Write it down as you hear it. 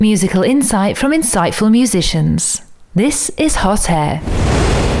Musical insight from insightful musicians. This is Hot Air.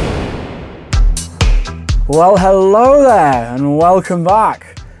 Well, hello there and welcome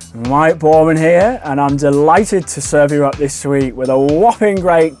back. Mike Boorman here, and I'm delighted to serve you up this week with a whopping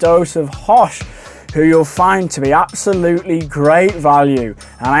great dose of H.O.S.H, who you'll find to be absolutely great value,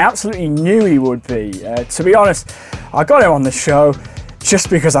 and I absolutely knew he would be. To be honest, I got him on the show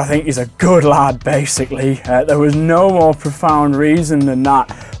just because I think he's a good lad, basically. There was no more profound reason than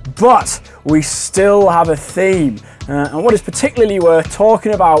that, but we still have a theme, and what is particularly worth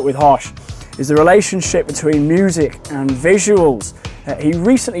talking about with H.O.S.H is the relationship between music and visuals. He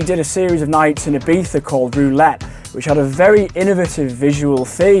recently did a series of nights in Ibiza called Roulette, which had a very innovative visual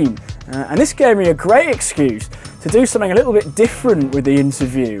theme, and this gave me a great excuse to do something a little bit different with the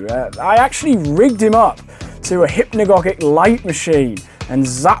interview. I actually rigged him up to a hypnagogic light machine and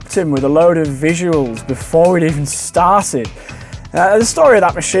zapped him with a load of visuals before we'd even started. The story of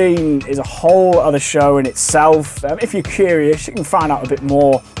that machine is a whole other show in itself. If you're curious, you can find out a bit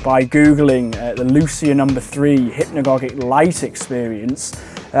more by Googling the Lucia No. 3 hypnagogic light experience.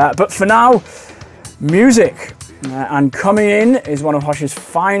 But for now, music. And coming in is one of H.O.S.H's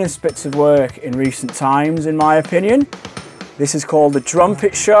finest bits of work in recent times, in my opinion. This is called The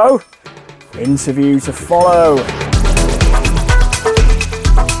Drumpet Show. Interview to follow.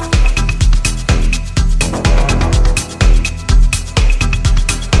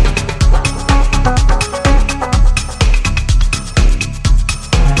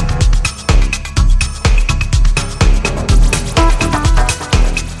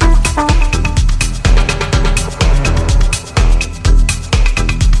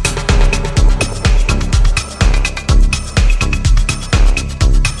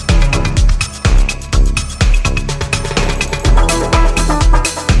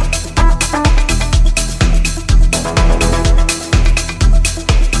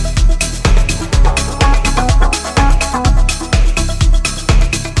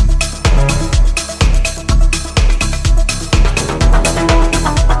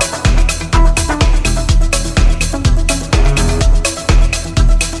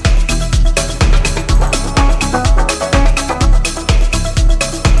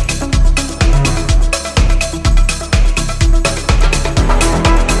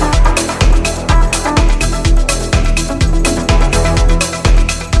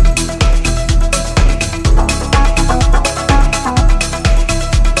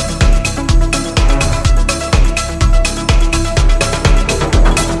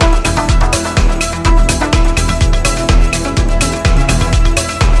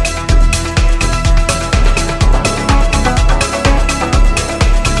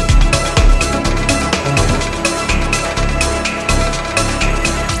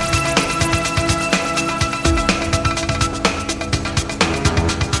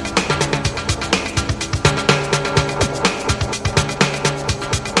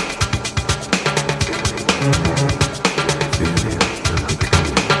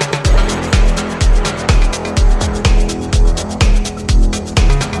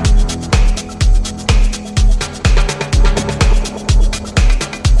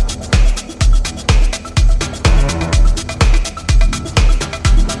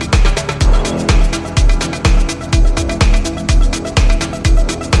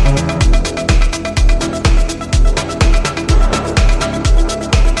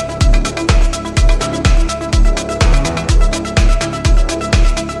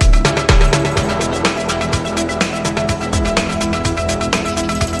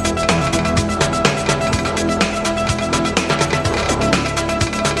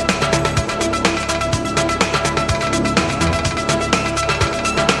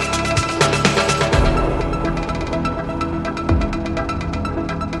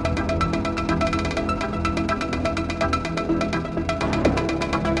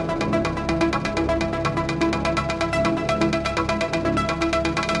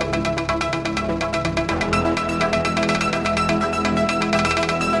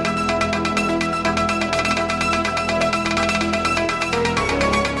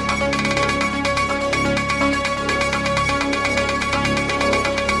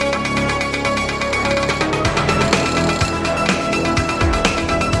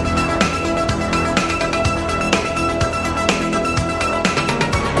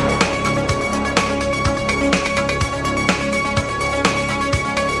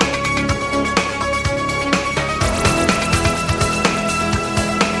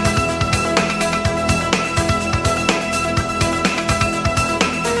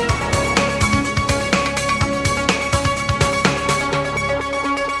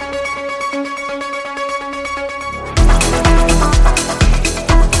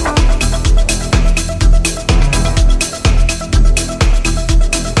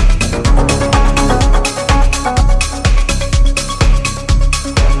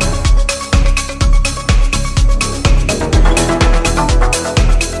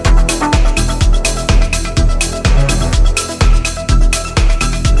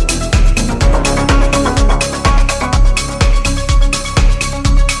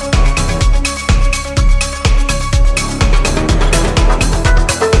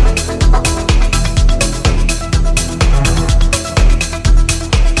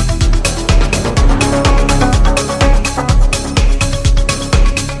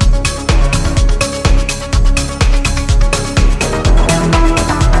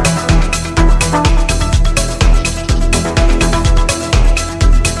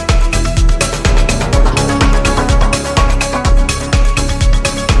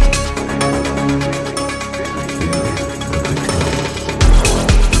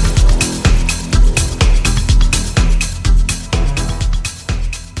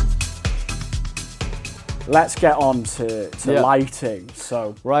 let's get on to lighting.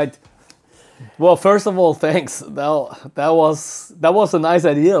 So right. Well, first of all, thanks. That was a nice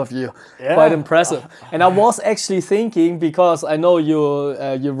idea of you. Yeah. Quite impressive. And I was actually thinking, because I know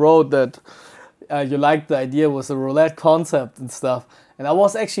you wrote that you liked the idea with the roulette concept and stuff. And I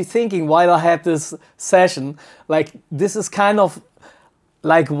was actually thinking while I had this session, like this is kind of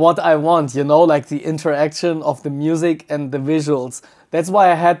like what I want, like the interaction of the music and the visuals. That's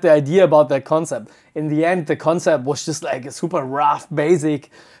why I had the idea about that concept. In the end, the concept was just like a super rough, basic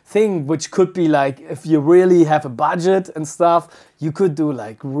thing, which could be like, if you really have a budget and stuff, you could do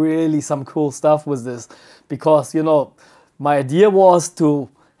like really some cool stuff with this. Because, my idea was to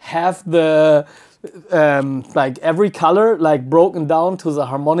have the, like every color like broken down to the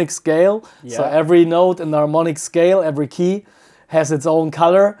harmonic scale. Yeah. So every note in the harmonic scale, every key has its own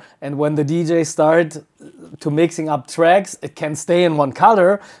color, and when the DJ start to mixing up tracks, it can stay in one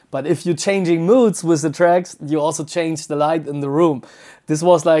color, but if you're changing moods with the tracks, you also change the light in the room. This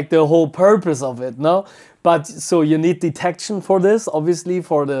was like the whole purpose of it, no? But so you need detection for this, obviously,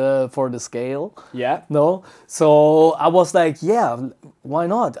 for the scale. Yeah. No? So I was like, yeah, why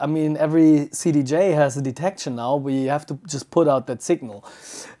not? I mean, every CDJ has a detection now. We have to just put out that signal.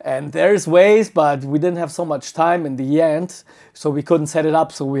 And there's ways, but we didn't have so much time in the end, so we couldn't set it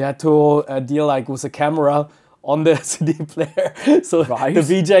up. So we had to deal like with a camera on the CD player, so right. The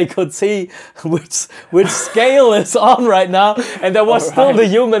VJ could see which scale is on right now, and there was still the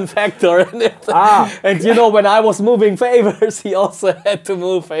human factor in it. And when I was moving favors, he also had to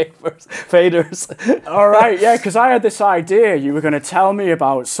move faders. All right, yeah, because I had this idea you were going to tell me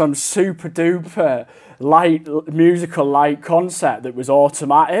about some super duper musical light concept that was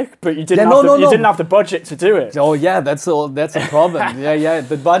automatic, but you didn't didn't have the budget to do it. Oh yeah, that's a problem. yeah,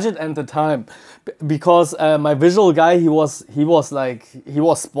 the budget and the time. Because my visual guy, he was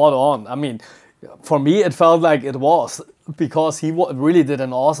spot on. I mean, for me, it felt like it was, because he really did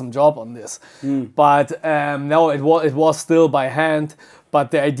an awesome job on this. But no, it was still by hand.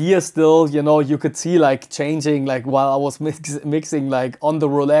 But the idea still, you could see like changing, like while I was mixing like on the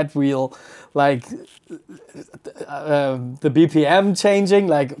roulette wheel, like the BPM changing,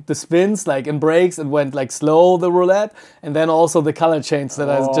 like the spins, like in breaks, it went like slow, the roulette, and then also the color change that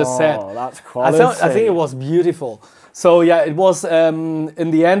I just said. Oh, that's quality. I think it was beautiful. So yeah, it was,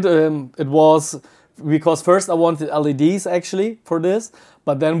 in the end, it was, because first I wanted LEDs actually for this,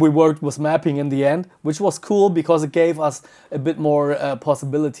 but then we worked with mapping in the end, which was cool because it gave us a bit more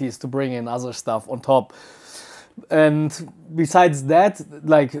possibilities to bring in other stuff on top. And besides that,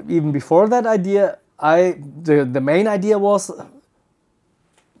 like even before that idea, the main idea was,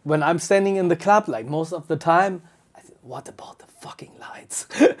 when I'm standing in the club, like most of the time, I think, what about the fucking lights?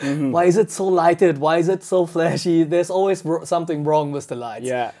 Why is it so lighted? Why is it so flashy? There's always something wrong with the lights.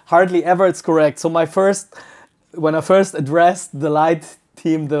 Yeah. Hardly ever it's correct. So when I first addressed the light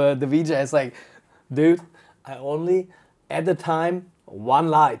team, the VJ, it's like, dude, I only, at the time, one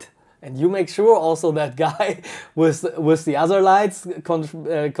light. And you make sure also that guy with the other lights,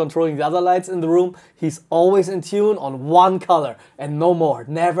 controlling the other lights in the room, he's always in tune on one color and no more,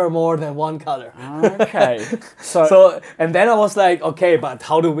 never more than one color. Okay. So and then I was like, okay, but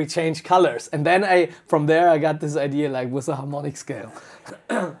how do we change colors? And then from there I got this idea like with a harmonic scale.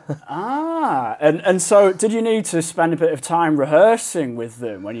 And so did you need to spend a bit of time rehearsing with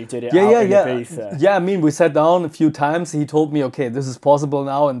them when you did it out in Ibiza? Yeah, I mean, we sat down a few times. He told me, okay, this is possible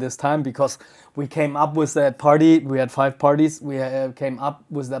now in this time, because we came up with that party. We had 5 parties. We came up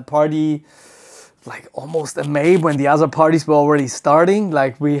with that party like almost in May, when the other parties were already starting.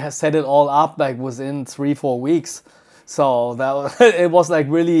 Like we had set it all up like within 3-4 weeks. So it was like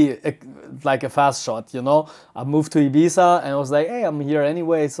really like a fast shot, I moved to Ibiza and I was like, hey, I'm here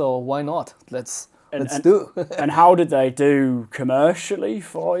anyway, so why not? Let's do. And how did they do commercially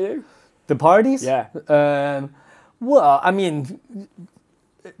for you? The parties? Yeah. Well, I mean,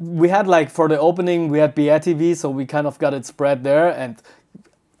 we had like for the opening, we had BRTV, so we kind of got it spread there. And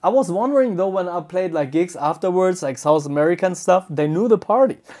I was wondering though, when I played like gigs afterwards, like South American stuff, they knew the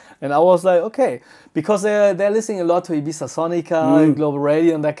party. And I was like, okay, because they're listening a lot to Ibiza Sonica, Global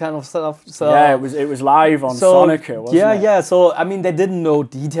Radio, and that kind of stuff. So yeah, it was live on Sonica, wasn't it? Yeah. So I mean, they didn't know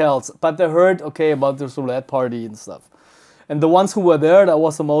details, but they heard about this roulette party and stuff. And the ones who were there, that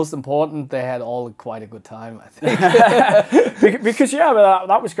was the most important. They had all quite a good time, I think. Because but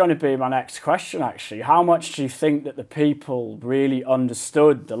that was going to be my next question, actually. How much do you think that the people really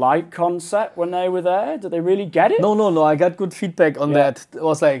understood the light concept when they were there? Did they really get it? No. I got good feedback on that. It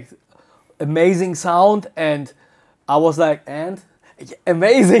was like amazing sound, and I was like, and?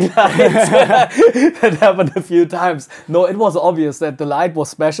 Amazing lights. That happened a few times. No, it was obvious that the light was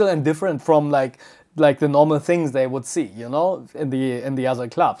special and different from like like the normal things they would see, you know, in the other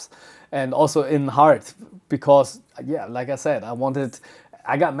clubs, and also in heart, because like I said,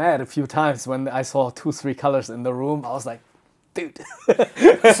 I got mad a few times when I saw 2-3 colors in the room. I was like, dude.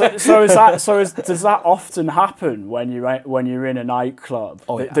 Does that often happen when you're in a nightclub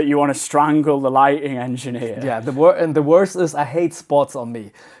that you want to strangle the lighting engineer? Yeah, the worst is I hate spots on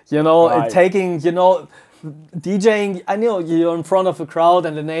me. You know, DJing, I know you're in front of a crowd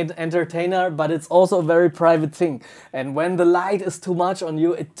and an entertainer, but it's also a very private thing. And when the light is too much on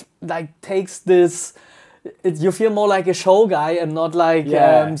you, it like takes this. You feel more like a show guy and not like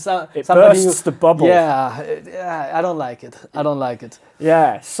it somebody bursts the bubble. Yeah, I don't like it.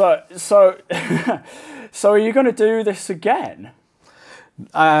 Yeah. So are you going to do this again?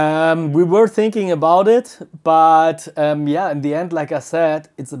 We were thinking about it, but in the end, like I said,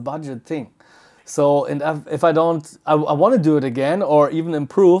 it's a budget thing. So, and if I don't, I want to do it again or even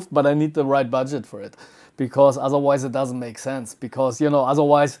improve, but I need the right budget for it, because otherwise it doesn't make sense. Because, you know,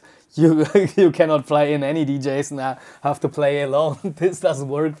 otherwise you cannot play in any DJs and I have to play alone. This doesn't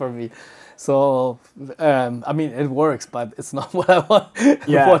work for me. So, I mean, it works, but it's not what I want.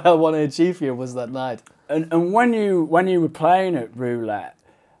 What I want to achieve here was that night. And when you were playing at Roulette,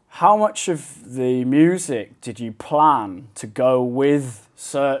 how much of the music did you plan to go with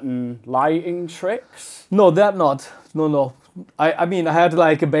certain lighting tricks? No, that not. No. I mean, I had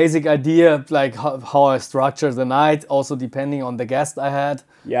like a basic idea of like how I structure the night, also depending on the guest I had.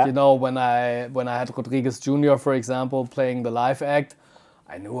 Yeah. You know, when I had Rodriguez Jr., for example, playing the live act,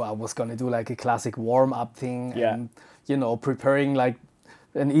 I knew I was going to do like a classic warm-up thing and, you know, preparing like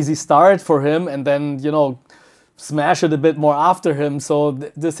an easy start for him and then, you know, smash it a bit more after him. So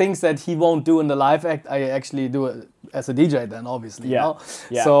the things that he won't do in the live act, I actually do it as a DJ then, obviously. You know?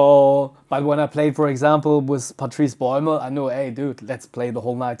 So, but when I played, for example, with Patrice Bäume, I knew, hey, dude, let's play the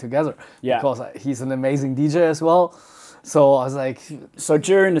whole night together. Yeah. Because he's an amazing DJ as well. So I was like... So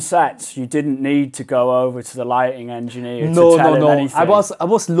during the sets, you didn't need to go over to the lighting engineer to tell him anything? I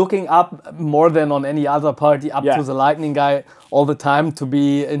was looking up more than on any other party to the lighting guy all the time to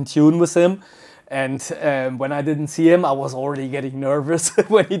be in tune with him. And when I didn't see him, I was already getting nervous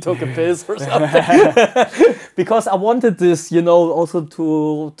when he took a piss or something. Because I wanted this, you know, also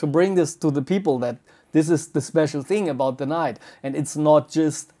to bring this to the people, that this is the special thing about the night. And it's not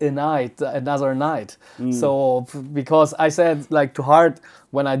just a night, another night. So, because I said, like, to heart,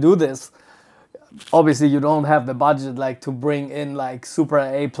 when I do this, obviously you don't have the budget, like, to bring in, like, super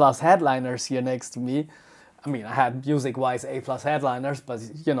A+ headliners here next to me. I mean, I had music-wise A+ headliners, but,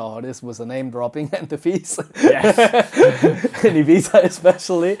 you know, this was a name dropping and the fees. Yes. In Ibiza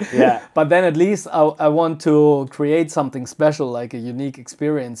especially. Yeah. But then at least I want to create something special, like a unique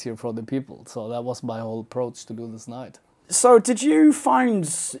experience here for the people. So that was my whole approach to do this night. So did you find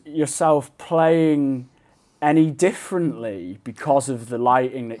yourself playing any differently because of the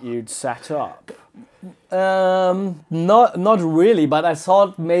lighting that you'd set up? Not really, but I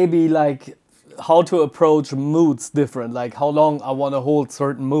thought maybe like how to approach moods different, like how long I want to hold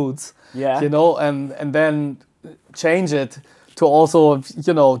certain moods, you know, and then change it to also,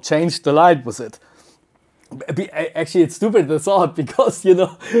 you know, change the light with it. Actually, it's stupid, the thought, because, you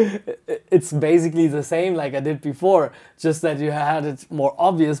know, it's basically the same like I did before, just that you had it more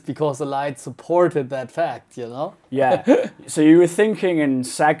obvious because the light supported that fact, you know? Yeah. So you were thinking in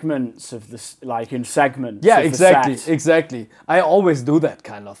segments of this, like in segments. Yeah, of exactly, the set. exactly. I always do that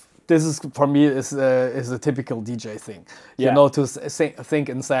kind of. This is, for me, is a typical DJ thing. You know, to think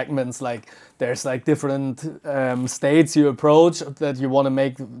in segments, like there's like different states you approach that you want to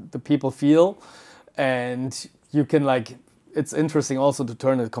make the people feel. And you can like, it's interesting also to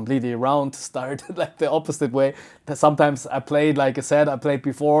turn it completely around, to start like the opposite way. Sometimes I played like a set I played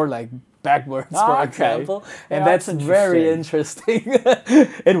before, like backwards, for example. And that's very interesting.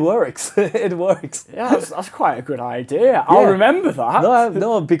 It works. It works. Yeah, that's quite a good idea. I'll remember that.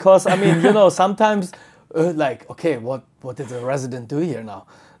 No, because I mean, you know, sometimes like, okay, what did the resident do here now?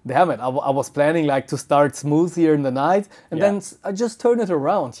 Damn it, I was planning like to start smooth here in the night, and then I just turn it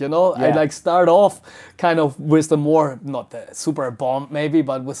around, you know? I like start off kind of with the more, not the super bomb maybe,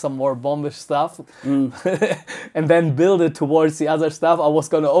 but with some more bombish stuff, and then build it towards the other stuff I was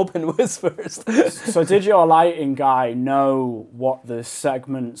going to open with first. So did your lighting guy know what the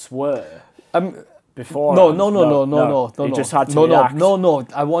segments were? Before? No. You just had to react. No.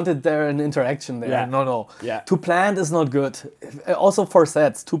 I wanted there an interaction there. Yeah. No. Yeah. Too planned is not good. Also for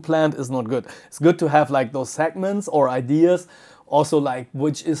sets, too planned is not good. It's good to have like those segments or ideas. Also like,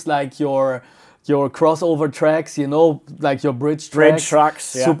 which is like your crossover tracks, you know, like your bridge tracks.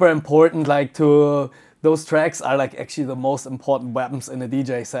 Super important, like those tracks are like actually the most important weapons in a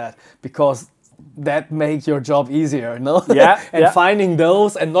DJ set, because that make your job easier, no? Yeah. And finding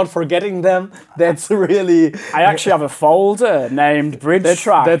those and not forgetting them, that's really... I actually have a folder named Bridge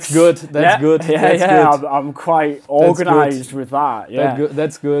Tracks. That's good. That's good. Good. I'm quite organised with that. Yeah,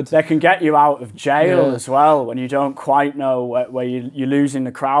 that's good. That can get you out of jail as well when you don't quite know where you're losing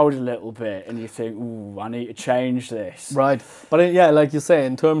the crowd a little bit, and you think, "Ooh, I need to change this." Right. But like you say,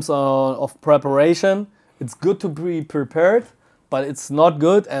 in terms of preparation, it's good to be prepared. But it's not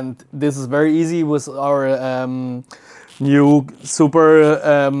good, and this is very easy with our new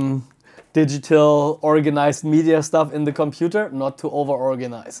super digital organized media stuff in the computer, not to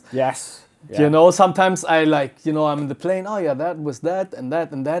over-organize. Yes. Yeah. You know, sometimes I I'm in the plane, oh yeah, that was that and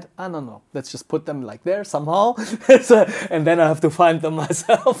that and that. I don't know, let's just put them like there somehow. And then I have to find them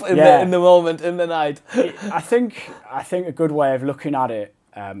myself in the moment, in the night. I think a good way of looking at it,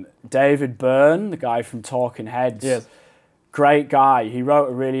 David Byrne, the guy from Talking Heads, yes. Great guy. He wrote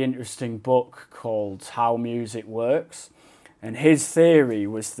a really interesting book called How Music Works. And his theory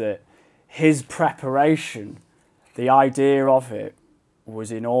was that his preparation, the idea of it,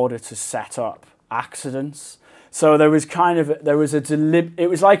 was in order to set up accidents. So it was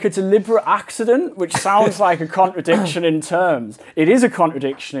like a deliberate accident, which sounds like a contradiction in terms. It is a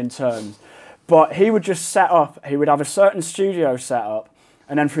contradiction in terms. But he would just he would have a certain studio set up,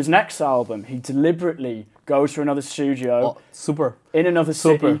 and then for his next album, he deliberately goes to another studio, in another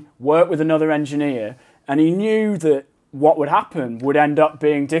city, work with another engineer, and he knew that what would happen would end up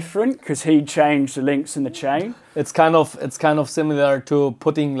being different because he'd changed the links in the chain. It's kind of similar to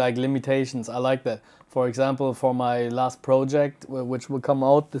putting like limitations. I like that. For example, for my last project, which will come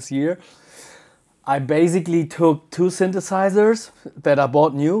out this year, I basically took 2 synthesizers that I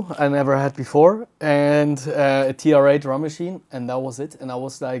bought new, I never had before, and a TR-8 drum machine, and that was it. And I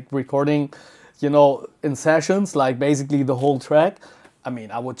was like recording, in sessions, like basically the whole track. I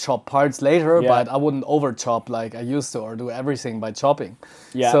mean, I would chop parts later, but I wouldn't over chop like I used to, or do everything by chopping.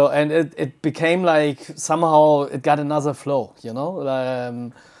 Yeah. So, and it became like somehow it got another flow,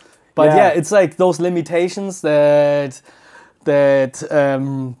 it's like those limitations that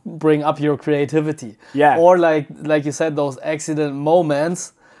bring up your creativity. Yeah. Or like you said, those accident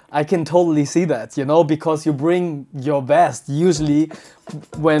moments. I can totally see that, because you bring your best usually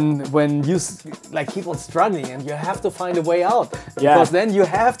when you like people struggling and you have to find a way out. Because then you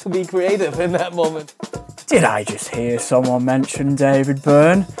have to be creative in that moment. Did I just hear someone mention David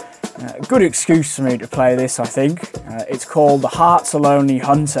Byrne? Good excuse for me to play this, I think. It's called The Heart's a Lonely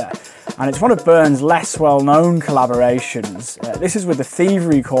Hunter, and it's one of Byrne's less well-known collaborations. This is with the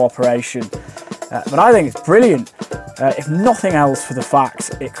Thievery Corporation, but I think it's brilliant. If nothing else for the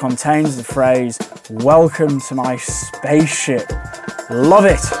fact it contains the phrase, "Welcome to my spaceship." Love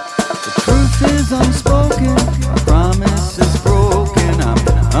it. The truth is unspoken, a promise is broken. I'm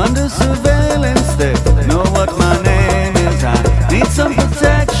under surveillance, they know what my name is. I need some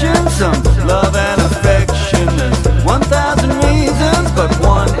protection, some love and affection. There's 1,000 reasons, but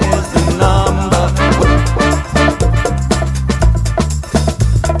one is the number.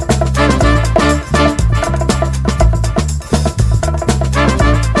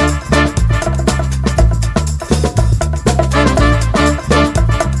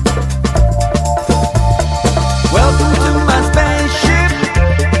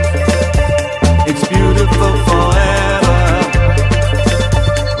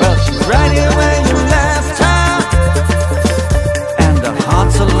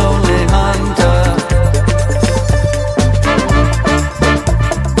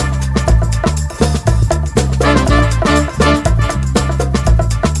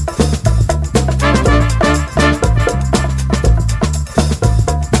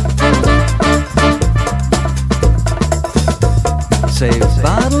 Save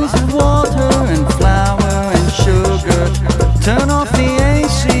bottles of water and flour and sugar. Turn off the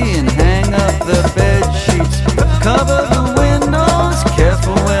AC and hang up the bed sheets. Cover the windows,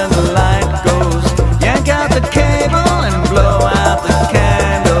 careful where the light goes. Yank out the cable and blow out the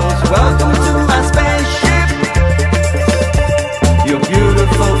candles. Welcome to my spaceship. You're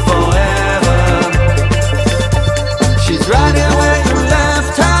beautiful forever. She's right here where you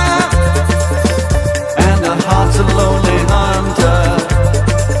left her, and her heart's a lonely hunter.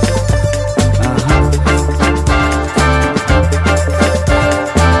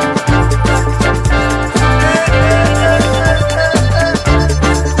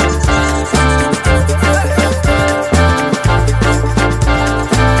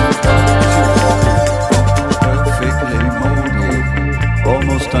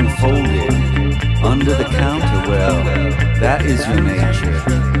 Under the counter, well, that is your nature.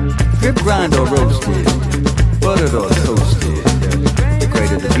 Rib grind or roasted, buttered or toasted. The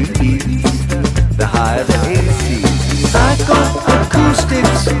greater the beat, the higher the AC. Psycho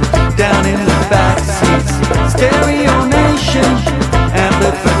acoustics down in the back seats. Stereo nation,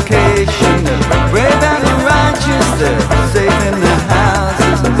 amplification. Brave and the righteous, they're safe in their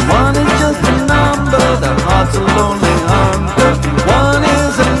houses. And one is just a number, the heart's a lonely hunter. One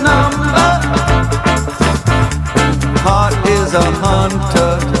is a number, heart is a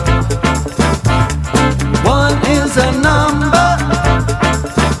hunter. One is a number,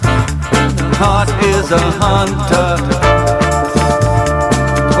 heart is a hunter.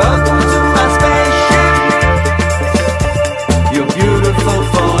 Welcome to my spaceship. You're beautiful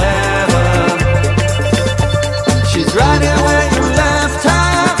forever. She's right here where you left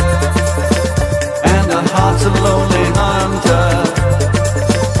her, and her heart's a lonely hunter.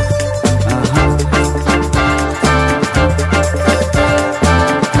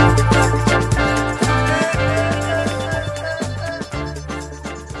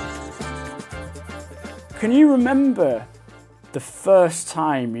 Can you remember the first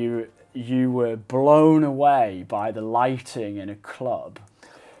time you were blown away by the lighting in a club?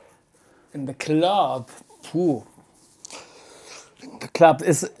 In the club, phew. The club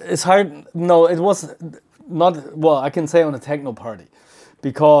is hard. No, it was not. Well, I can say on a techno party,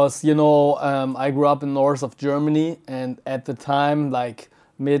 because I grew up in north of Germany, and at the time, like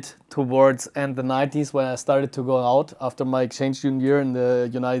mid towards end the 90s, when I started to go out after my exchange student year in the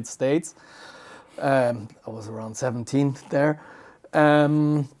United States. I was around 17 there.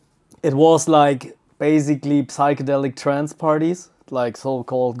 It was like basically psychedelic trance parties, like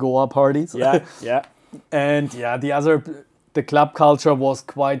so-called Goa parties. Yeah, yeah. And yeah, the club culture was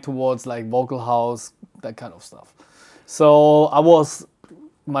quite towards like vocal house, that kind of stuff. So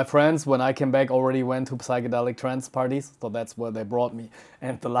my friends, when I came back, already went to psychedelic trance parties, so that's where they brought me.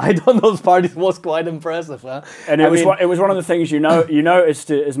 And the light on those parties was quite impressive, huh? And it was one of the things you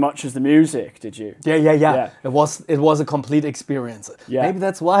noticed it as much as the music, did you? Yeah. It was a complete experience. Yeah. Maybe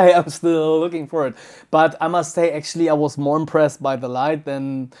that's why I'm still looking for it. But I must say, actually, I was more impressed by the light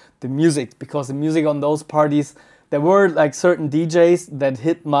than the music, because the music on those parties, there were like certain DJs that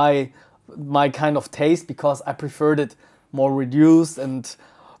hit my kind of taste, because I preferred it more reduced and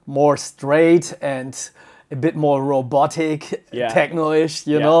more straight and a bit more robotic, techno-ish,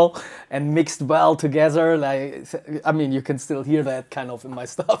 you know, and mixed well together. Like, I mean, you can still hear that kind of in my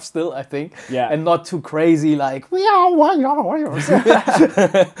stuff still, I think. Yeah. And not too crazy, like, So,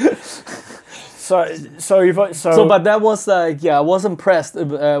 but that was like, I was impressed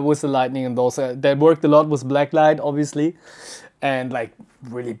with the lightning and those. They worked a lot with blacklight, obviously, and like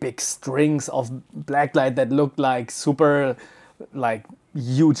really big strings of blacklight that looked like super, like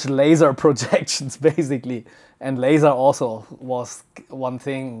huge laser projections, basically. And laser also was one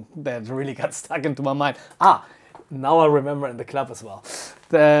thing that really got stuck into my mind. Now I remember in the club as well.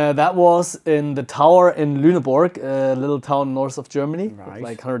 That was in the Tower in Lüneburg, a little town north of Germany, with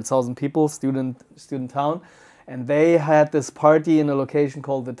like 100,000 people, student town. And they had this party in a location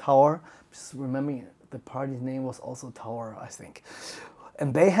called the Tower. Just remembering the party's name was also Tower, I think.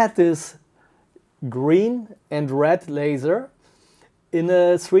 And they had this green and red laser in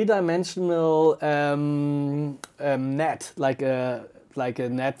a three-dimensional net, like a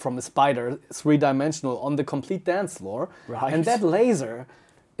net from a spider, three-dimensional, on the complete dance floor. Right. And that laser,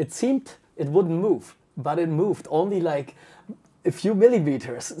 it seemed it wouldn't move, but it moved only like a few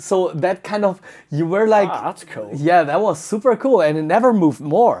millimeters. So that kind of, you were like... that's cool. Yeah, that was super cool, and it never moved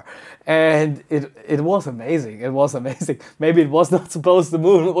more. And it was amazing. It was amazing. Maybe it was not supposed to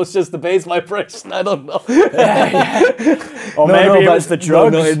move. It was just the bass vibration. I don't know. Or maybe it was the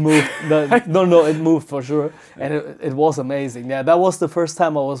drugs. No, it moved. No, it moved for sure. And it was amazing. Yeah, that was the first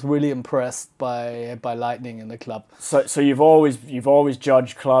time I was really impressed by lightning in the club. So you've always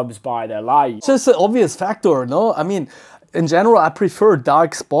judged clubs by their light. It's just an obvious factor, no? I mean, in general, I prefer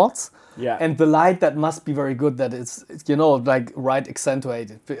dark spots. Yeah. And the light that must be very good, that it's like right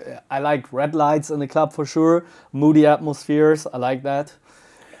accentuated. I like red lights in the club for sure. Moody atmospheres, I like that.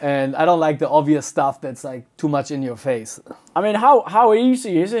 And I don't like the obvious stuff that's like too much in your face. I mean, how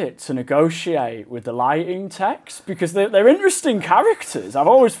easy is it to negotiate with the lighting techs? Because they're interesting characters. I've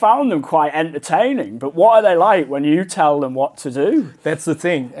always found them quite entertaining. But what are they like when you tell them what to do? That's the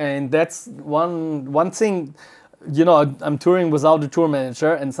thing. And that's one thing I'm touring without a tour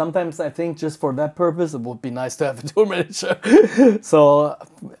manager, and sometimes I think just for that purpose, it would be nice to have a tour manager. So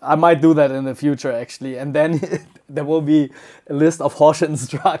I might do that in the future, actually. And then there will be a list of H.O.S.H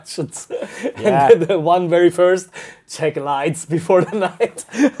instructions. Yeah. And the one very first, check lights before the night.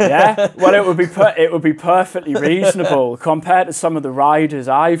 Yeah, well, it would be perfectly reasonable compared to some of the riders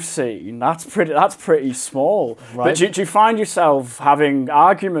I've seen. That's pretty small. Right. But do you find yourself having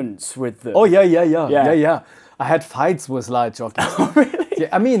arguments with them? Oh, yeah. I had fights with light jockeys. Oh, really? Yeah,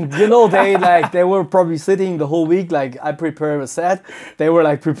 I mean, they were probably sitting the whole week, like, I prepare a set. They were,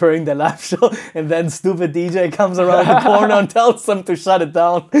 like, preparing their live show, and then stupid DJ comes around the corner and tells them to shut it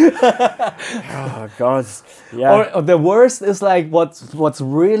down. Oh, God. Yeah. Or the worst is, like, what's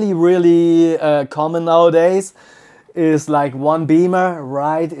really, really common nowadays is, like, one beamer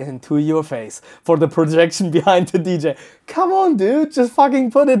right into your face for the projection behind the DJ. Come on, dude, just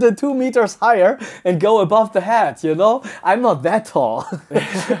fucking put it 2 meters higher and go above the head, I'm not that tall.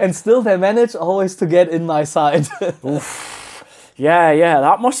 And still they manage always to get in my side. Oof. Yeah,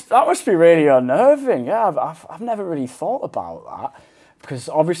 that must be really unnerving. Yeah, I've never really thought about that. Because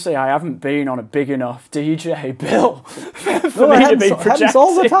obviously I haven't been on a big enough DJ bill for me to be projected. Happens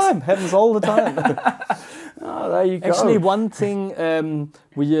all the time. Oh, there you go. Actually, one thing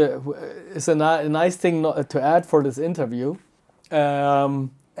is a nice thing to add for this interview, and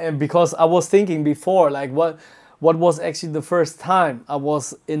because I was thinking before, like what was actually the first time I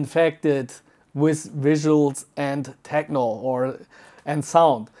was infected with visuals and techno and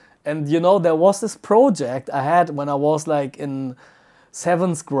sound, and there was this project I had when I was like in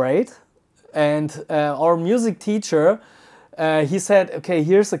 7th grade, and our music teacher, he said, okay,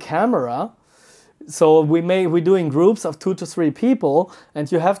 here's a camera. So we're doing groups of 2 to 3 people,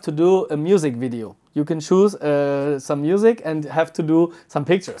 and you have to do a music video. You can choose some music and have to do some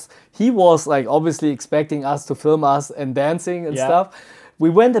pictures. He was like obviously expecting us to film us and dancing and stuff. We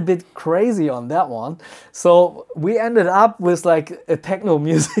went a bit crazy on that one. So we ended up with like a techno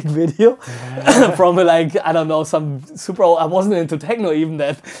music video from like, I don't know, some super old, I wasn't into techno even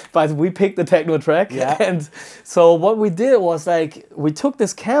then, but we picked the techno track. Yeah. And so what we did was like, we took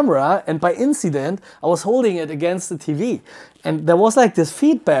this camera and by incident, I was holding it against the TV. And there was like this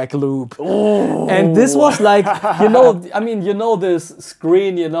feedback loop. Ooh. And this was like, this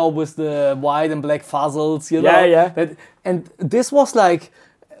screen, with the white and black fuzzles, Yeah. And this was like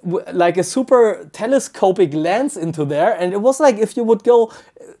a super telescopic lens into there, and it was like if you would go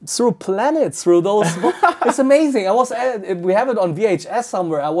through planets through those. It's amazing. We have it on VHS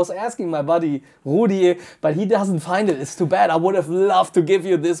somewhere. I was asking my buddy Rudi, but he doesn't find it. It's too bad. I would have loved to give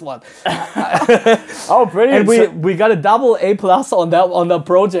you this one. Oh, brilliant! And we got a double A+ on that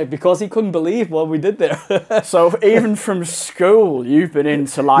project because he couldn't believe what we did there. So even from school, you've been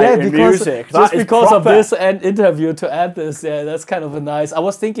into light and music. Just because of this and interview to add this, that's kind of a nice. I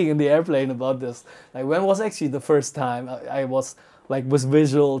was thinking in the airplane about this. Like, when was actually the first time I was like with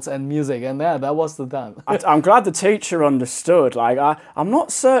visuals and music, and that was the time. I'm glad the teacher understood. Like, I'm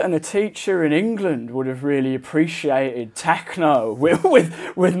not certain a teacher in England would have really appreciated techno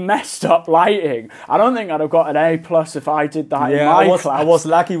with messed up lighting. I don't think I'd have got an A+ if I did that in my class. I was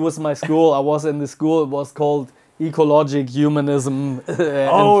lucky with my school. I was in the school. It was called Ecologic Humanism.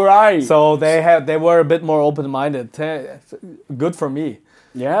 Right. So they were a bit more open-minded. Good for me.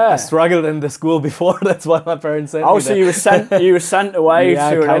 Yeah. I struggled in the school before. That's why my parents sent me so you were sent away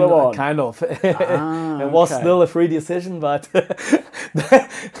to another one. Kind of. It was still a free decision, but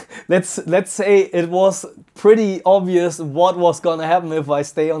let's say it was pretty obvious what was gonna happen if I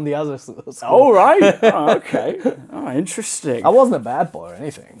stay on the other school. Oh, right. Oh, okay. Oh, interesting. I wasn't a bad boy or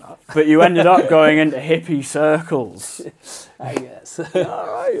anything. No. But you ended up going into hippie circles. I guess. All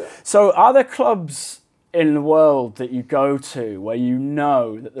right. So are there clubs in the world that you go to where you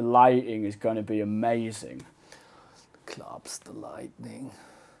know that the lighting is going to be amazing? Clubs, the lighting.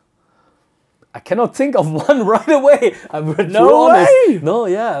 I cannot think of one right away. No way. No,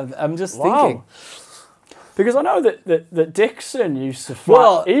 yeah. I'm just thinking. Because I know that Dixon used to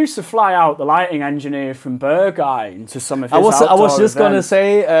fly. He used to fly out the lighting engineer from Byrne to some of his outdoor I was just going to events.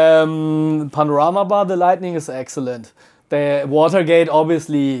 say, Panorama Bar, the lighting is excellent. The Watergate,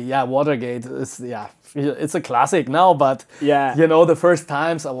 obviously, Watergate is, it's a classic now, but the first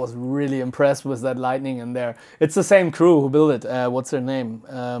times I was really impressed with that lighting in there. It's the same crew who built it. What's their name?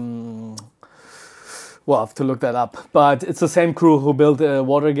 I'll have to look that up. But it's the same crew who built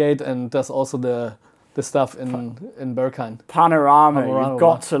Watergate and does also the the stuff in Byrne. Panorama, you've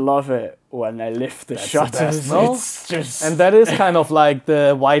got to love it when they lift the shutters. The best, no? It's just... And that is kind of like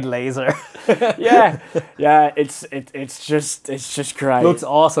the white laser. yeah, it's just great. Looks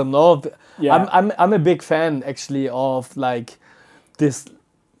awesome, no? Yeah. I'm a big fan actually of like this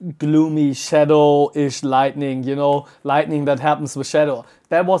gloomy shadow-ish lightning, lightning that happens with shadow.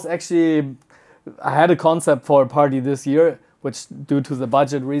 That was actually, I had a concept for a party this year, which due to the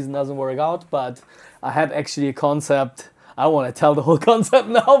budget reason doesn't work out, but I had actually a concept. I don't want to tell the whole concept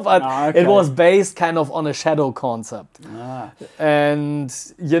now, but it was based kind of on a shadow concept. And,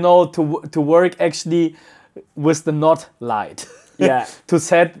 to work actually with the not light. Yeah. To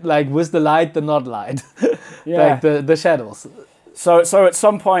set like with the light, the not light. Yeah. Like the shadows. So at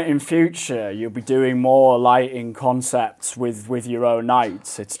some point in future, you'll be doing more lighting concepts with your own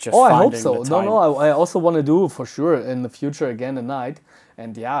nights. It's just I hope so. the time. I also want to do for sure in the future again a night.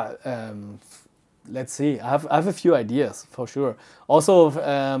 And let's see. I have a few ideas for sure. Also,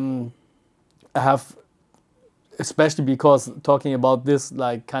 I have, especially because talking about this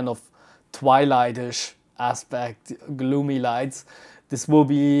like kind of twilightish aspect, gloomy lights. This will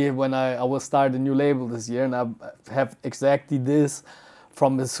be when I will start a new label this year, and I have exactly this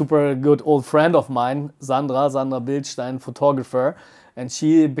from a super good old friend of mine, Sandra Bildstein, photographer, and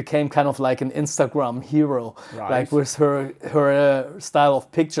she became kind of like an Instagram hero, like with her style of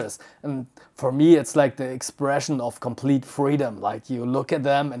pictures. And for me, it's like the expression of complete freedom. Like you look at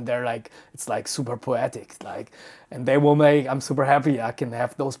them and they're like, it's like super poetic, like, and they will make, I'm super happy I can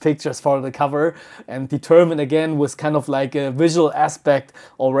have those pictures for the cover and determine again with kind of like a visual aspect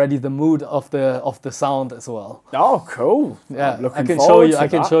already the mood of the sound as well. Oh, cool. Yeah, I can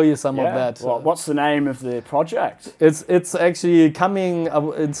show you some of that. Well, what's the name of the project? It's actually coming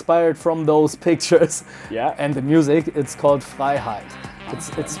inspired from those pictures. Yeah. And the music, it's called Freiheit.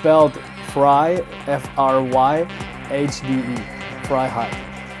 It's spelled Fry, F-R-Y-H-D-E, Freiheit.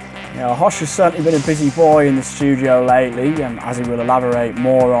 Yeah, H.O.S.H has certainly been a busy boy in the studio lately, as he will elaborate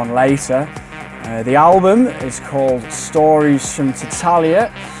more on later. The album is called Stories from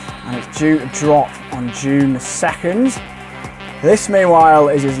Titalia, and it's due to drop on June the 2nd. This, meanwhile,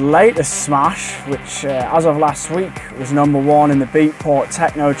 is his latest smash, which, as of last week, was #1 in the Beatport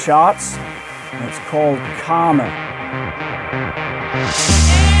techno charts, and it's called Karma.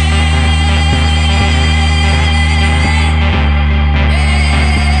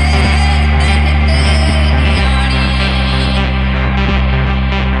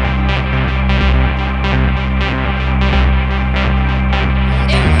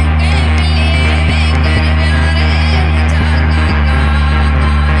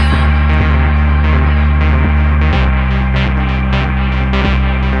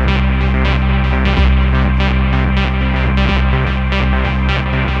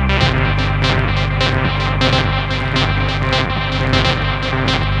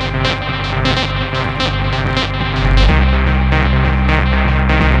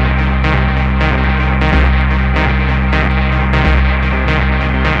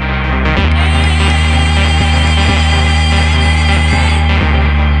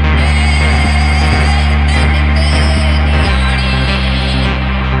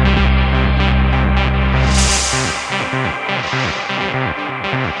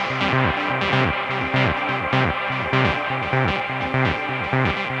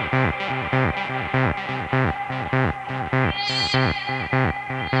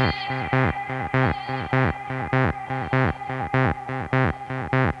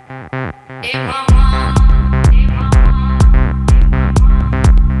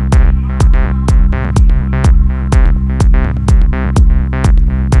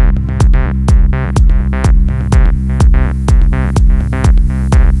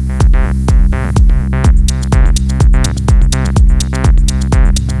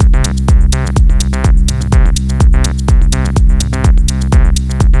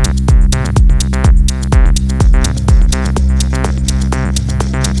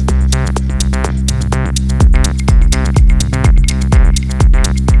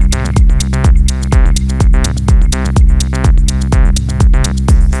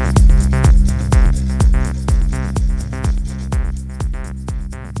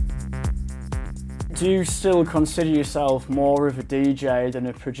 Do you still consider yourself more of a DJ than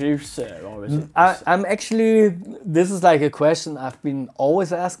a producer, or is it? I'm actually. This is like a question I've been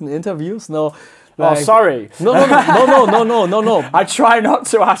always asked in interviews. No. Like, sorry. No. I try not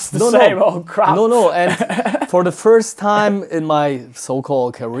to ask the same old crap. No. And for the first time in my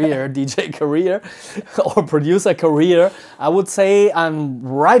so-called career, DJ career or producer career, I would say I'm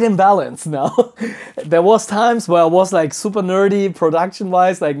right in balance now. There was times where I was like super nerdy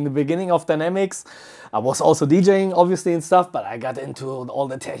production-wise, like in the beginning of Dynamics. I was also DJing obviously and stuff, but I got into all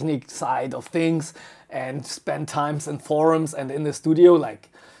the technique side of things and spent times in forums and in the studio like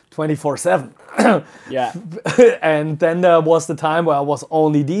 24/7. Yeah. And then there was the time where I was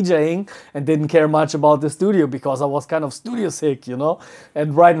only DJing and didn't care much about the studio because I was kind of studio sick, you know.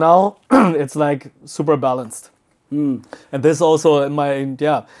 And right now it's like super balanced. And this also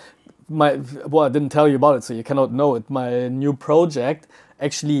well, I didn't tell you about it, so you cannot know it. My new project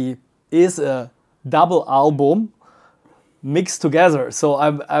actually is a double album mixed together. So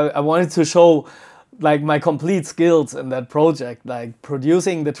I wanted to show like my complete skills in that project, like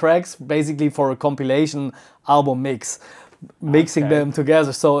producing the tracks basically for a compilation album mix, mixing them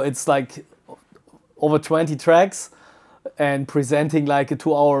together. So it's like over 20 tracks and presenting like a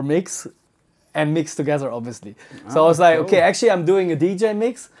 2-hour mix and mixed together, obviously. So I was like, okay, actually I'm doing a DJ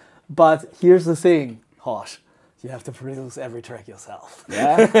mix, but here's the thing, H.O.S.H, you have to produce every track yourself.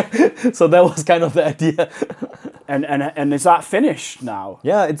 Yeah. So that was kind of the idea. And is that finished now?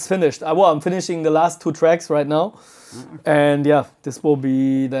 Yeah, it's finished. I'm finishing the last 2 tracks right now. And yeah, this will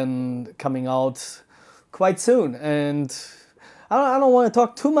be then coming out quite soon. And I don't want to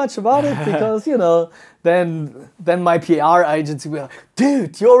talk too much about it because, you know, then my PR agency will be like,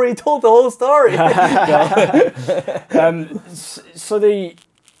 dude, you already told the whole story. So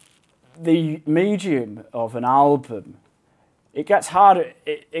the medium of an album, it gets harder.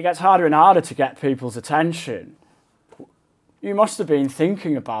 It gets harder and harder to get people's attention. You must have been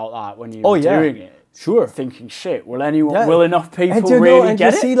thinking about that when you were doing it. Sure. Thinking, shit, will enough people and really and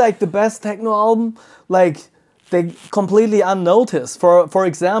get you it? see like the best techno album, like they completely unnoticed. For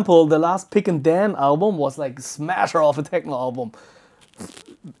example, the last Pick and Dan album was like a smasher of a techno album.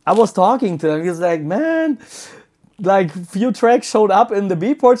 I was talking to him, he was like, man, like few tracks showed up in the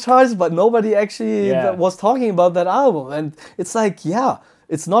Beatport charts, but nobody actually was talking about that album. And it's like, yeah,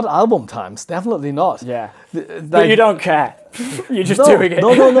 it's not album times, definitely not. Yeah, Like, but you don't care. You're just doing it.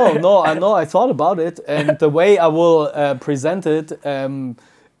 No. I know. I thought about it, and the way I will present it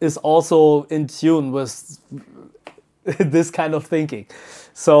is also in tune with this kind of thinking.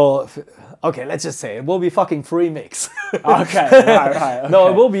 So, okay, let's just say it will be fucking free mix. Okay, right. Okay. No,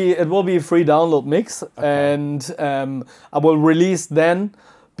 it will be a free download mix, and I will release then.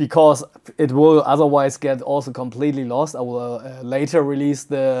 Because it will otherwise get also completely lost. I will later release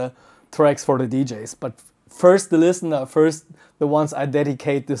the tracks for the DJs. But first the listener, first the ones I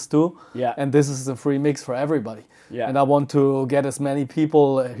dedicate this to. Yeah. And this is a free mix for everybody. Yeah. And I want to get as many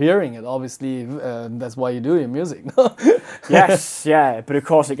people hearing it. Obviously, that's why you do your music. Yes, yeah. But of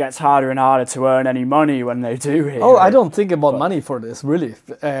course it gets harder and harder to earn any money when they do hear Oh, it. I don't think about money for this, really.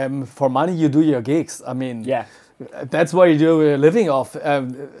 For money, you do your gigs. I mean... Yeah. That's what you do a living off.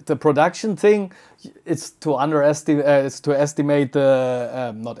 The production thing, it's to estimate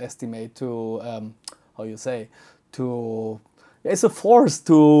the not estimate to how you say to. It's a force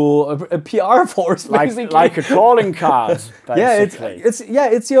a PR force basically. like a calling card. Basically.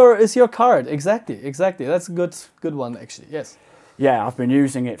 It's your card exactly. That's a good one actually. Yes. Yeah, I've been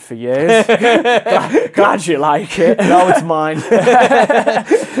using it for years. glad you like it. Now it's mine.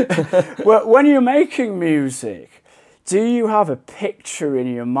 When you're making music, do you have a picture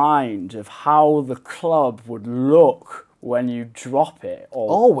in your mind of how the club would look when you drop it? Or?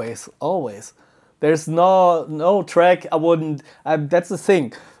 Always. There's no track I wouldn't. That's the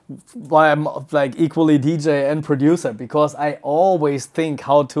thing. Why I'm like equally DJ and producer, because I always think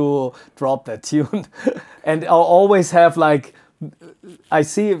how to drop that tune, and I'll always have like. I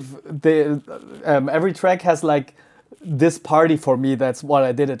see every track has like this party for me. That's what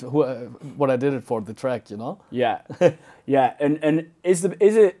I did it. What I did it for the track, you know. Yeah, yeah. And is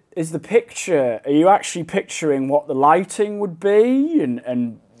the picture? Are you actually picturing what the lighting would be?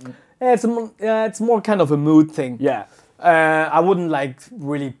 And it's more kind of a mood thing. Yeah. I wouldn't like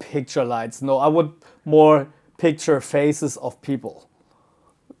really picture lights. No, I would more picture faces of people.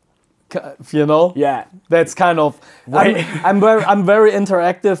 You know, yeah, that's kind of. I'm very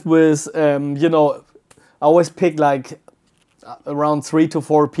interactive with. You know, I always pick like around 3 to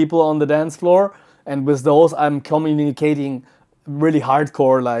 4 people on the dance floor, and with those I'm communicating really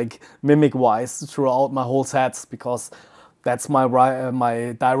hardcore, like mimic wise, throughout my whole sets, because that's my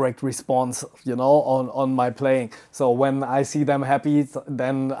direct response, you know, on my playing. So when I see them happy,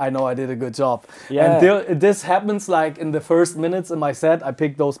 then I know I did a good job. Yeah. And this happens like in the first minutes in my set. I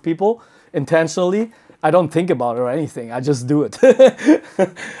pick those people intentionally. I don't think about it or anything. I just do it.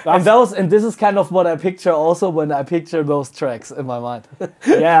 and this is kind of what I picture also when I picture those tracks in my mind.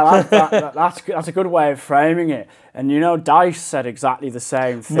 Yeah, that's a good way of framing it. And you know, Dice said exactly the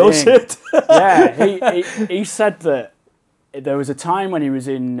same thing. No shit. Yeah, he said that. there was a time when he was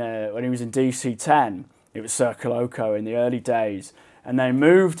in DC-10. It was Circo Loco in the early days, and they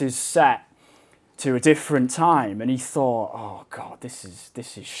moved his set to a different time, and he thought, "Oh God, this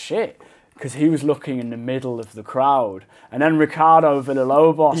is shit," because he was looking in the middle of the crowd. And then Ricardo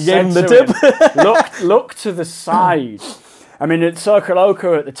Villalobos said to him, "Look to the side." I mean, at Circo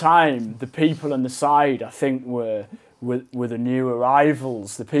Loco at the time, the people on the side, I think, were the new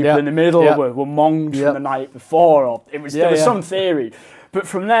arrivals. The people in the middle were monks from the night before. Or there was some theory. But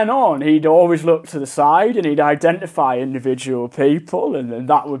from then on, he'd always look to the side and he'd identify individual people, and then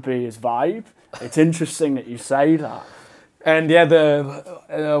that would be his vibe. It's interesting that you say that. And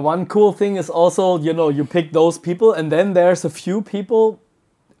the one cool thing is also, you pick those people, and then there's a few people,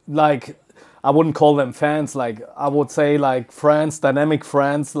 like, I wouldn't call them fans, like, I would say, like, friends, dynamic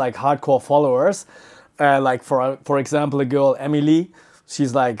friends, like, hardcore followers. Like, for example, a girl, Emily,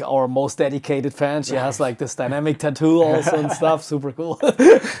 she's, like, our most dedicated fan. She has, like, this dynamic tattoo also and stuff, super cool.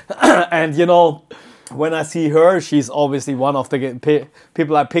 And, when I see her, she's obviously one of the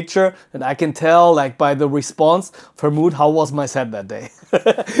people I picture, and I can tell, like, by the response of her mood, how was my set that day.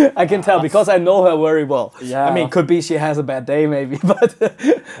 I can tell because I know her very well. Yeah. I mean, could be she has a bad day, maybe, but...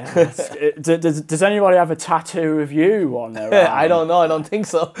 Does anybody have a tattoo of you on their arm? I don't know. I don't think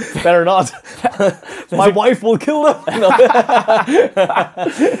so. Better not. My wife will kill them.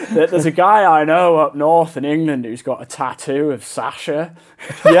 There's a guy I know up north in England who's got a tattoo of Sasha.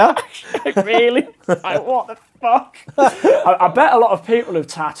 Yeah? Really? Like, what the fuck? I bet a lot of people have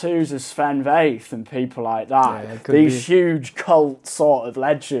tattoos of Sven Väth and people like that. Yeah, these huge cult sort of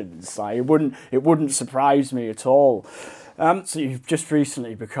legends. Like, it wouldn't surprise me at all. So you've just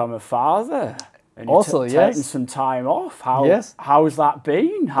recently become a father. And also, taken some time off. How's that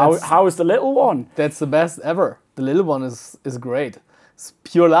been? How's the little one? That's the best ever. The little one is great. It's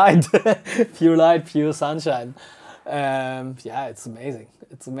pure light, pure light, pure sunshine. It's amazing.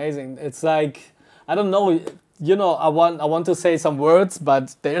 It's amazing. It's like, I don't know, I want to say some words,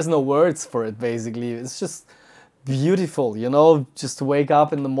 but there's no words for it, basically. It's just beautiful, just to wake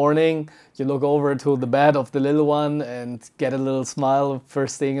up in the morning, you look over to the bed of the little one and get a little smile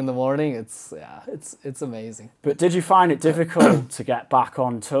first thing in the morning. It's amazing. But did you find it difficult to get back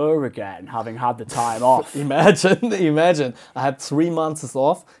on tour again, having had the time off? Imagine. I had 3 months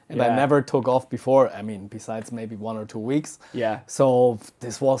off, and I never took off before. I mean, besides maybe 1 or 2 weeks. Yeah. So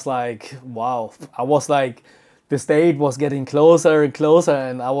this was like, wow. I was like, this date was getting closer and closer,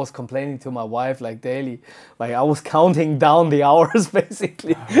 and I was complaining to my wife like daily. Like, I was counting down the hours,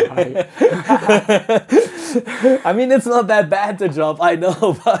 basically. Right. I mean, it's not that bad, the job, I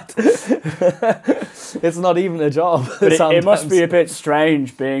know, but it's not even a job. But it must be a bit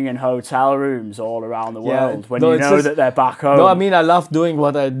strange being in hotel rooms all around the world when you know that they're back home. No, I mean, I love doing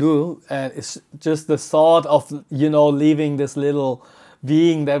what I do, and it's just the thought of, leaving this little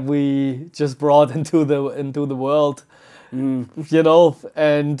being that we just brought into the world, and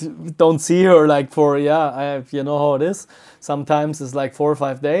don't see her like for how it is. Sometimes it's like 4 or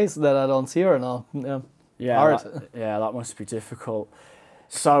 5 days that I don't see her now. That must be difficult.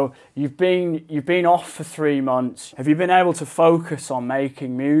 So you've been off for 3 months. Have you been able to focus on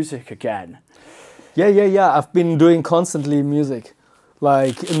making music again? Yeah. I've been doing constantly music,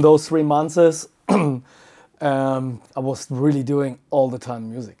 like in those 3 months. I was really doing all the time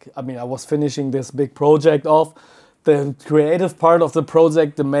music. I mean, I was finishing this big project off. The creative part of the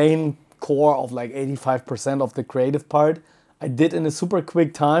project, the main core of like 85% of the creative part, I did in a super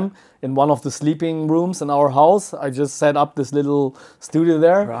quick time in one of the sleeping rooms in our house. I just set up this little studio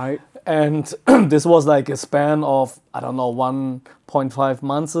there. Right. And this was like a span of, 1.5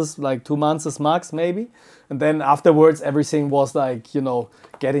 months, like 2 months max maybe. And then afterwards, everything was like,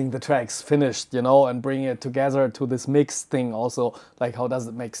 getting the tracks finished, and bringing it together to this mix thing also. Like, how does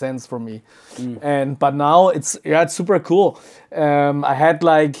it make sense for me? But now it's super cool. I had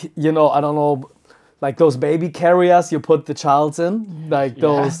like, like those baby carriers you put the childs in, like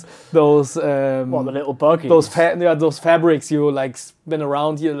those the little buggies, those fabrics you like spin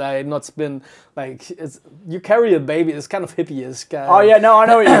around, you like not spin, like you carry a baby. It's kind of hippie-ish. Oh yeah, no, I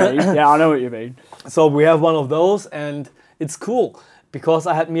know what you mean. Yeah, I know what you mean. So we have one of those, and it's cool because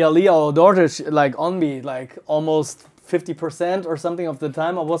I had Mia, our daughter, like on me, like almost 50% or something of the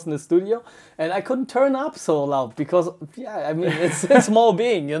time I was in the studio, and I couldn't turn up so loud because it's a small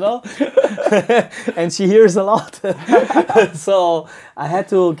being, and she hears a lot. So I had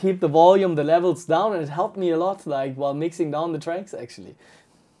to keep the volume, the levels down, and it helped me a lot, like while mixing down the tracks actually.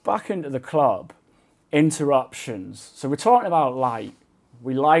 Back into the club, interruptions. So we're talking about light.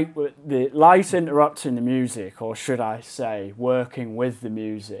 We like the light interrupting the music, or should I say working with the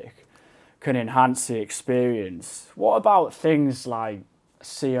music. can enhance the experience. What about things like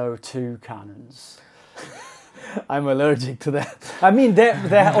CO2 cannons? I'm allergic to that. I mean,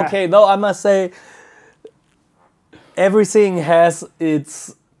 they're okay. No, I must say, everything has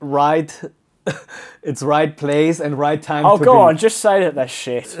its right place and right time. Oh, go on, just say that they're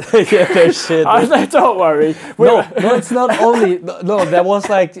shit. Yeah, they're shit. Don't worry. No, it's not only. No, there was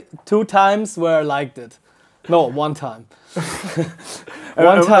like 2 times where I liked it. No, 1 time.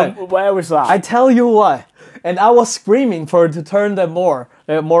 One time. Where was that? I tell you why. And I was screaming for it to turn them more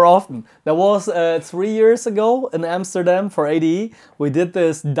often. That was 3 years ago in Amsterdam for ADE. We did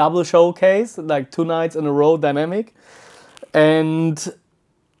this double showcase, like 2 nights in a row, dynamic. And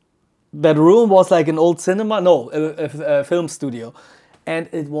that room was like an old cinema, a film studio. And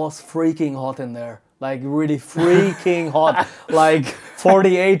it was freaking hot in there. Like really freaking hot. Like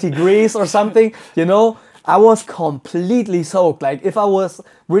 48 degrees or something, you know. I was completely soaked. Like if I was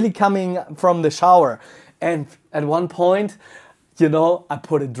really coming from the shower. And at one point, you know, I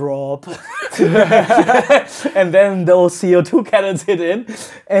put a drop. And then those CO2 cannons hit in.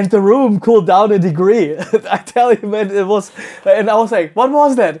 And the room cooled down a degree. I tell you, man, it was... And I was like, what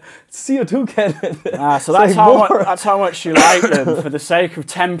was that? CO2 cannon. So that's how much you like them, for the sake of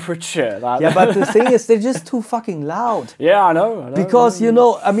temperature. Yeah, but the thing is, they're just too fucking loud. Yeah, I know. Because, you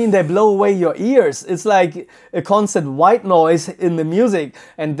know, I mean, they blow away your ears. It's like a constant white noise in the music.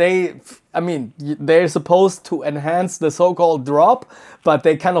 And they're supposed to enhance the so-called drop, but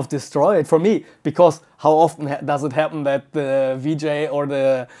they kind of destroy it for me. Because how often does it happen that the VJ or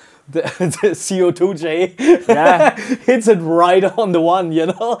the CO2J hits it right on the one, you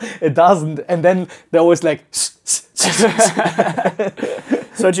know? It doesn't. And then they're always like...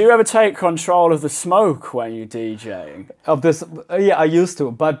 So do you ever take control of the smoke when you're DJing? Of this, yeah, I used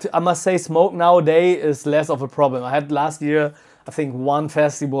to. But I must say smoke nowadays is less of a problem. I had last year, I think, 1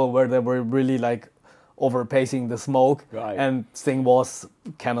 festival where they were really like overpacing the smoke. Right. And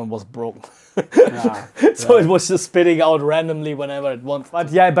cannon was broken. So it was just spitting out randomly whenever it wants.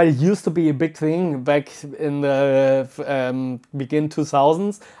 But it used to be a big thing back in the begin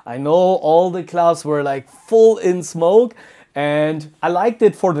 2000s. I know all the clubs were like full in smoke. And I liked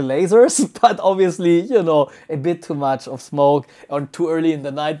it for the lasers, but obviously, you know, a bit too much of smoke or too early in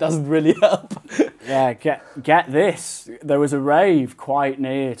the night doesn't really help. Yeah, get this. There was a rave quite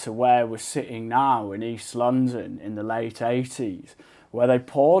near to where we're sitting now in East London in the late 80s, where they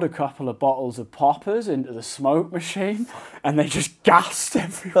poured a couple of bottles of poppers into the smoke machine and they just gassed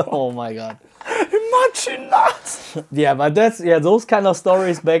everyone. Oh my God. Imagine that! Yeah, but those kind of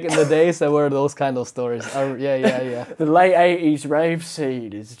stories back in the days, there were those kind of stories. Yeah. The late 80s rave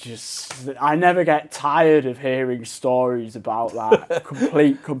scene is just... I never get tired of hearing stories about that.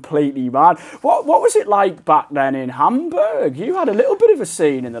 Completely mad. What was it like back then in Hamburg? You had a little bit of a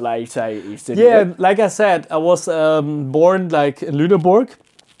scene in the late 80s, didn't you? Yeah, like I said, I was born like in Lüneburg,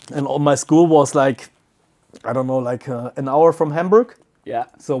 and my school was like, I don't know, like an hour from Hamburg. Yeah.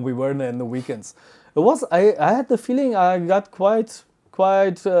 So we were there in the weekends. It was I had the feeling I got quite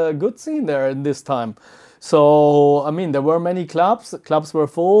a good scene there in this time. So I mean, there were many clubs. Clubs were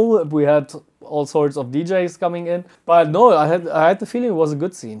full. We had all sorts of DJs coming in. But no, I had the feeling it was a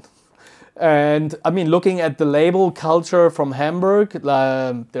good scene. And I mean, looking at the label culture from Hamburg,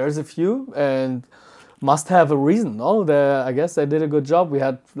 there's a few and must have a reason. No, I guess they did a good job. We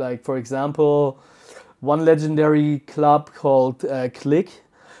had, like, for example, one legendary club called Click.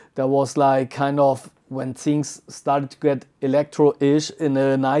 That was like kind of when things started to get electro-ish in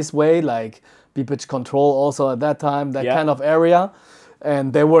a nice way, like B-pitch control also at that time, that kind of area.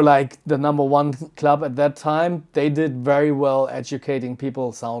 And they were like the #1 club at that time. They did very well educating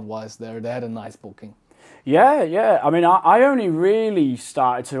people sound-wise there. They had a nice booking. Yeah. I mean, I only really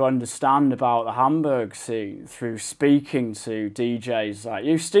started to understand about the Hamburg scene through speaking to DJs like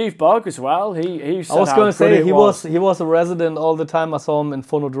you, Steve Bugg as well. He said I was going to say he was a resident all the time. I saw him in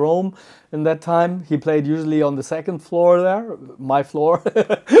Phonodrome in that time. He played usually on the 2nd floor there, my floor.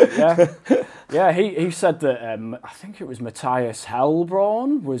 Yeah. He said that I think it was Matthias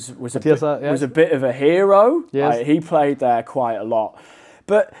Hellbraun was a bit of a hero. Yes. He played there quite a lot,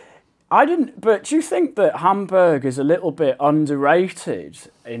 but. But do you think that Hamburg is a little bit underrated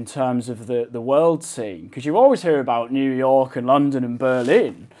in terms of the world scene? Because you always hear about New York and London and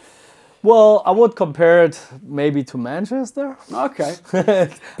Berlin. Well, I would compare it maybe to Manchester. Okay.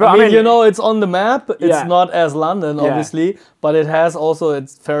 But I mean, you know, it's on the map. It's not as London, obviously, but it has also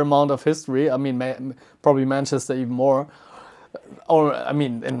its fair amount of history. I mean, probably Manchester even more. Or, I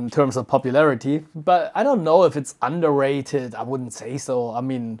mean, in terms of popularity. But I don't know if it's underrated. I wouldn't say so. I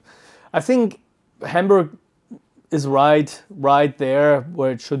mean, I think Hamburg is right there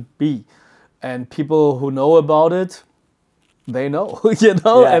where it should be. and people who know about it, they know, you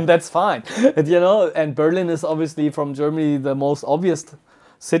know, Yeah. and that's fine, and, you know. And Berlin is obviously from Germany the most obvious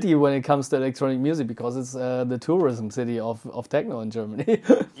city when it comes to electronic music, because it's the tourism city of techno in Germany.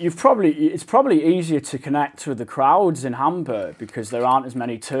 It's probably easier to connect with the crowds in Hamburg because there aren't as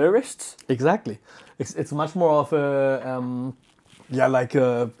many tourists. Exactly, it's much more of a like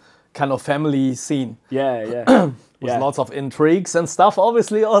a kind of family scene. Yeah. With lots of intrigues and stuff,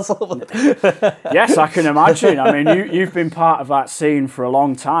 obviously, also. Yes, I can imagine. I mean, you've been part of that scene for a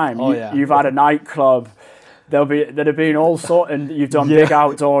long time. Oh, yeah. You've had a nightclub. There'd have been all sorts, and you've done big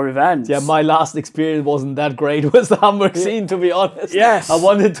outdoor events. Yeah, my last experience wasn't that great with the Hamburg scene, to be honest. Yes. I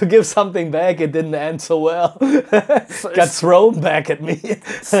wanted to give something back, it didn't end so well. Got thrown back at me.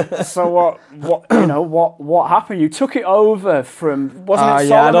 So what happened? You took it over from, wasn't it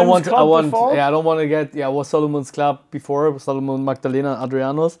Solomon's Club before? I don't want to get, it was Solomon's Club before, Solomon, Magdalena, and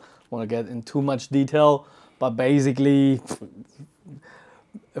Adrianos. Want to get in too much detail, but basically,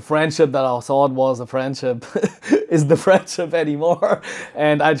 a friendship that I thought was a friendship is the friendship anymore.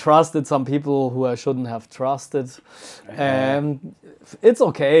 And I trusted some people who I shouldn't have trusted. And it's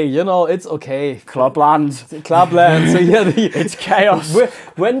okay, you know, it's okay. Clubland. So yeah, It's chaos.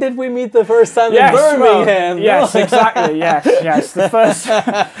 When did we meet the first time Yes, in Birmingham? well, yes, exactly. Yes. The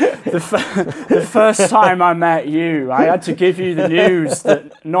first time I met you, I had to give you the news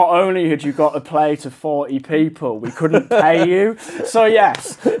that not only had you got to play to 40 people, we couldn't pay you. So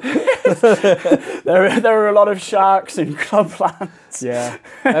yes, there are a lot of sharks in Clubland. Yeah,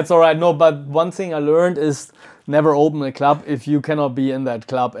 that's all right. No, but one thing I learned is never open a club if you cannot be in that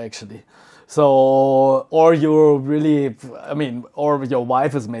club, actually. So, or you're really, or your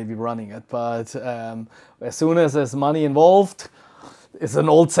wife is maybe running it, but as soon as there's money involved, it's an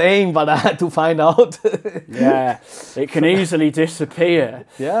old saying, but I had to find out. Yeah, it can easily disappear.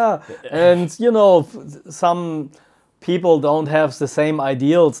 Yeah, and you know, some people don't have the same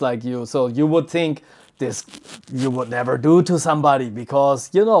ideals like you, so you would think this you would never do to somebody because,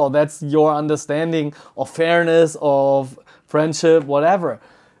 you know, that's your understanding of fairness, of friendship, whatever.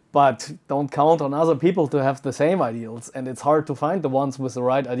 But don't count on other people to have the same ideals, and it's hard to find the ones with the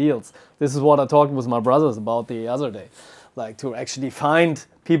right ideals. This is what I talked with my brothers about the other day. Like, to actually find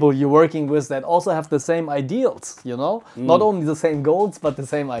people you're working with that also have the same ideals, you know? Not only the same goals, but the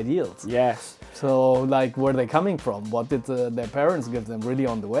same ideals. Yes. So, like, where are they coming from? What did their parents give them really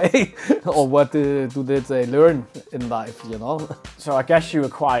on the way? Or what did they learn in life, you know? So I guess you were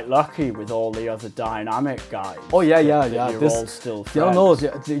quite lucky with all the other dynamic guys. Oh, yeah. You're all still friends.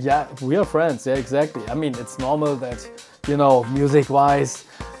 Yeah, we are friends, yeah, exactly. I mean, it's normal that, you know, music-wise,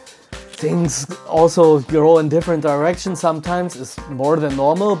 things also grow in different directions sometimes. It's more than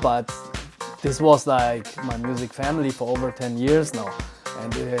normal, but this was like my music family for over 10 years now.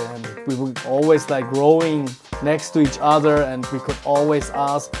 And we were always like growing next to each other, and we could always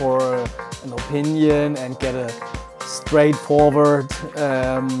ask for an opinion and get a straightforward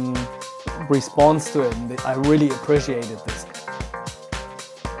response to it. And I really appreciated this.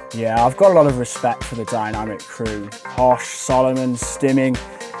 Yeah, I've got a lot of respect for the dynamic crew. H.O.S.H, Solomon, Stimming.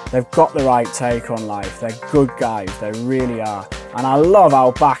 They've got the right take on life. They're good guys, they really are. And I love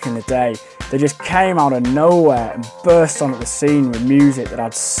how back in the day, they just came out of nowhere and burst onto the scene with music that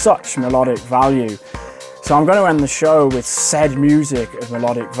had such melodic value. So I'm going to end the show with said music of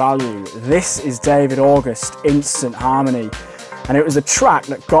melodic value. This is David August, Instant Harmony. And it was a track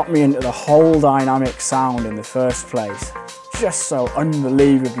that got me into the whole dynamic sound in the first place. Just so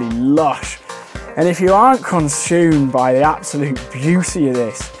unbelievably lush. And if you aren't consumed by the absolute beauty of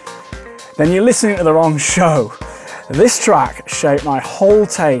this, then you're listening to the wrong show. This track shaped my whole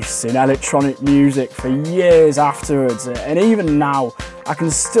taste in electronic music for years afterwards, and even now I can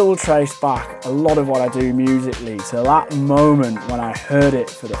still trace back a lot of what I do musically to that moment when I heard it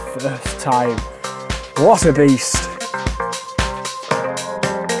for the first time. What a beast.